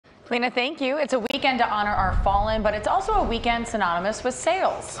Lena, thank you. It's a weekend to honor our fallen, but it's also a weekend synonymous with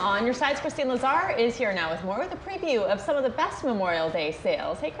sales. On your sides, Christine Lazar is here now with more with a preview of some of the best Memorial Day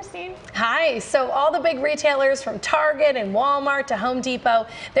sales. Hey, Christine. Hi. So all the big retailers from Target and Walmart to Home Depot,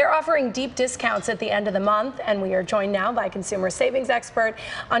 they're offering deep discounts at the end of the month. And we are joined now by consumer savings expert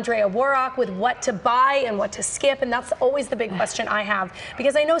Andrea Woroch with what to buy and what to skip. And that's always the big question I have,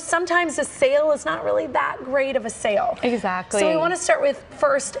 because I know sometimes a sale is not really that great of a sale. Exactly. So we want to start with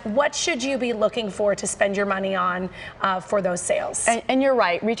first, what should you be looking for to spend your money on for those sales? And you're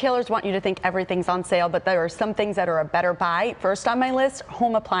right, retailers want you to think everything's on sale, but there are some things that are a better buy. First on my list,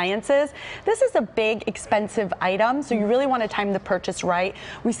 home appliances. This is a big, expensive item, so you really want to time the purchase right.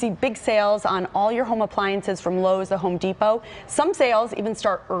 We see big sales on all your home appliances from Lowe's to Home Depot. Some sales even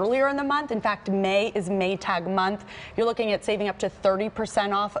start earlier in the month. In fact, May is Maytag month. You're looking at saving up to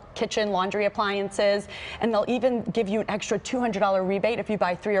 30% off kitchen laundry appliances, and they'll even give you an extra $200 rebate if you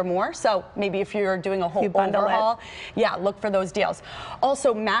buy 3 or more. So maybe if you're doing a whole overhaul, yeah, look for those deals.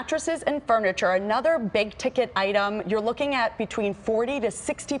 Also, mattresses and furniture, another big ticket item. You're looking at between 40 to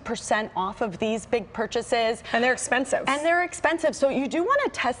 60% off of these big purchases. And they're expensive. And they're expensive. So you do want to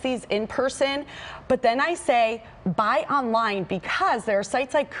test these in person, but then I say buy online, because there are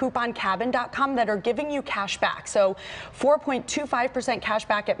sites like couponcabin.com that are giving you cash back. So 4.25% cash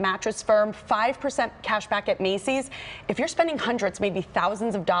back at Mattress Firm, 5% cash back at Macy's. If you're spending hundreds, maybe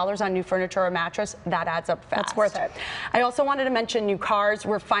thousands of dollars on new furniture or mattress, that adds up fast. That's worth it. I also wanted to mention new cars.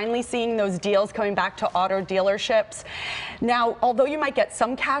 We're finally seeing those deals coming back to auto dealerships. Now, although you might get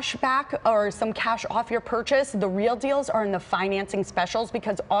some cash back or some cash off your purchase, the real deals are in the financing specials,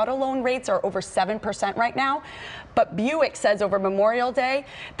 because auto loan rates are over 7% right now. But Buick says over Memorial Day,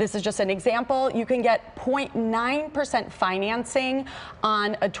 this is just an example, you can get 0.9% financing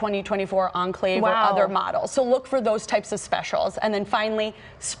on a 2024 Enclave or other models. So look for those types of specials. And then finally,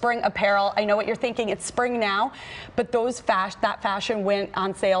 spring apparel. I know what you're thinking, it's spring now, but that fashion went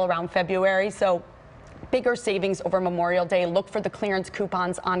on sale around February. So bigger savings over Memorial Day. Look for the clearance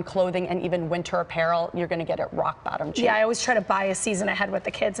coupons on clothing and even winter apparel. You're going to get it rock bottom cheap. Yeah, I always try to buy a season ahead with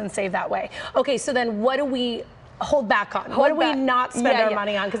the kids and save that way. Okay, so then what do we hold back on? What do we not spend our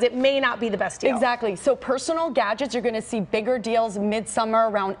money on? Because it may not be the best deal. Exactly. So personal gadgets, you're going to see bigger deals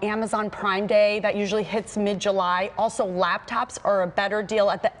midsummer around Amazon Prime Day. That usually hits mid-July. Also, laptops are a better deal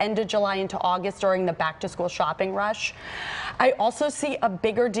at the end of July into August during the back-to-school shopping rush. I also see a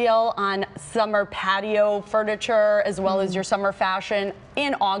bigger deal on summer patio furniture as well as your summer fashion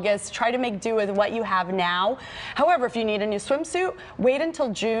in August. Try to make do with what you have now. However, if you need a new swimsuit, wait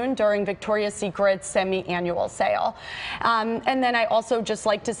until June during Victoria's Secret's semi-annual sale. And then I also just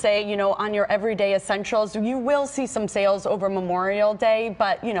like to say, you know, on your everyday essentials, you will see some sales over Memorial Day,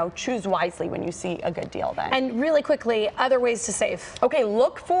 but, you know, choose wisely when you see a good deal then. And really quickly, other ways to save. Okay,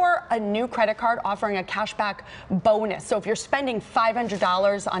 look for a new credit card offering a cashback bonus. So if you're spending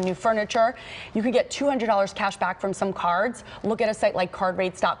 $500 on new furniture, you can get $200 cash back from some cards. Look at a site like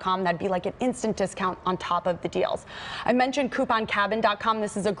cardrates.com. That'd be like an instant discount on top of the deals. I mentioned couponcabin.com.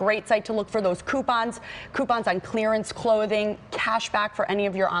 This is a great site to look for those coupons on clearance clothing, cash back for any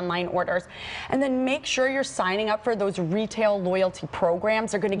of your online orders. And then make sure you're signing up for those retail loyalty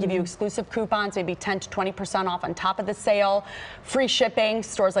programs. They're going to give you exclusive coupons, maybe 10 to 20% off on top of the sale, free shipping.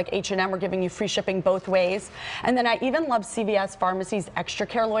 Stores like H&M are giving you free shipping both ways. And then I even love CVS Pharmacy's Extra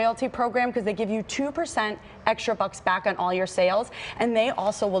Care loyalty program, because they give you 2% extra bucks back on all your sales. And they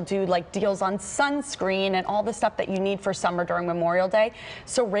also will do like deals on sunscreen and all the stuff that you need for summer during Memorial Day.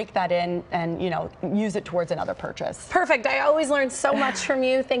 So rake that in and, you know, use it towards another purchase. Perfect. I always learn so much from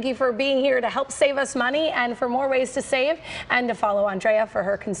you. Thank you for being here to help save us money. And for more ways to save and to follow Andrea for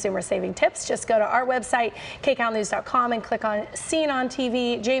her consumer saving tips, just go to our website, kcalnews.com, and click on Seen on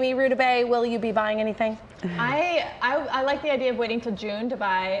TV. Jamie Rudabay, will you be buying anything? I like the idea of waiting till June to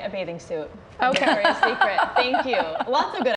buy a bathing suit. Okay. Victoria's Secret. Thank you. Lots of good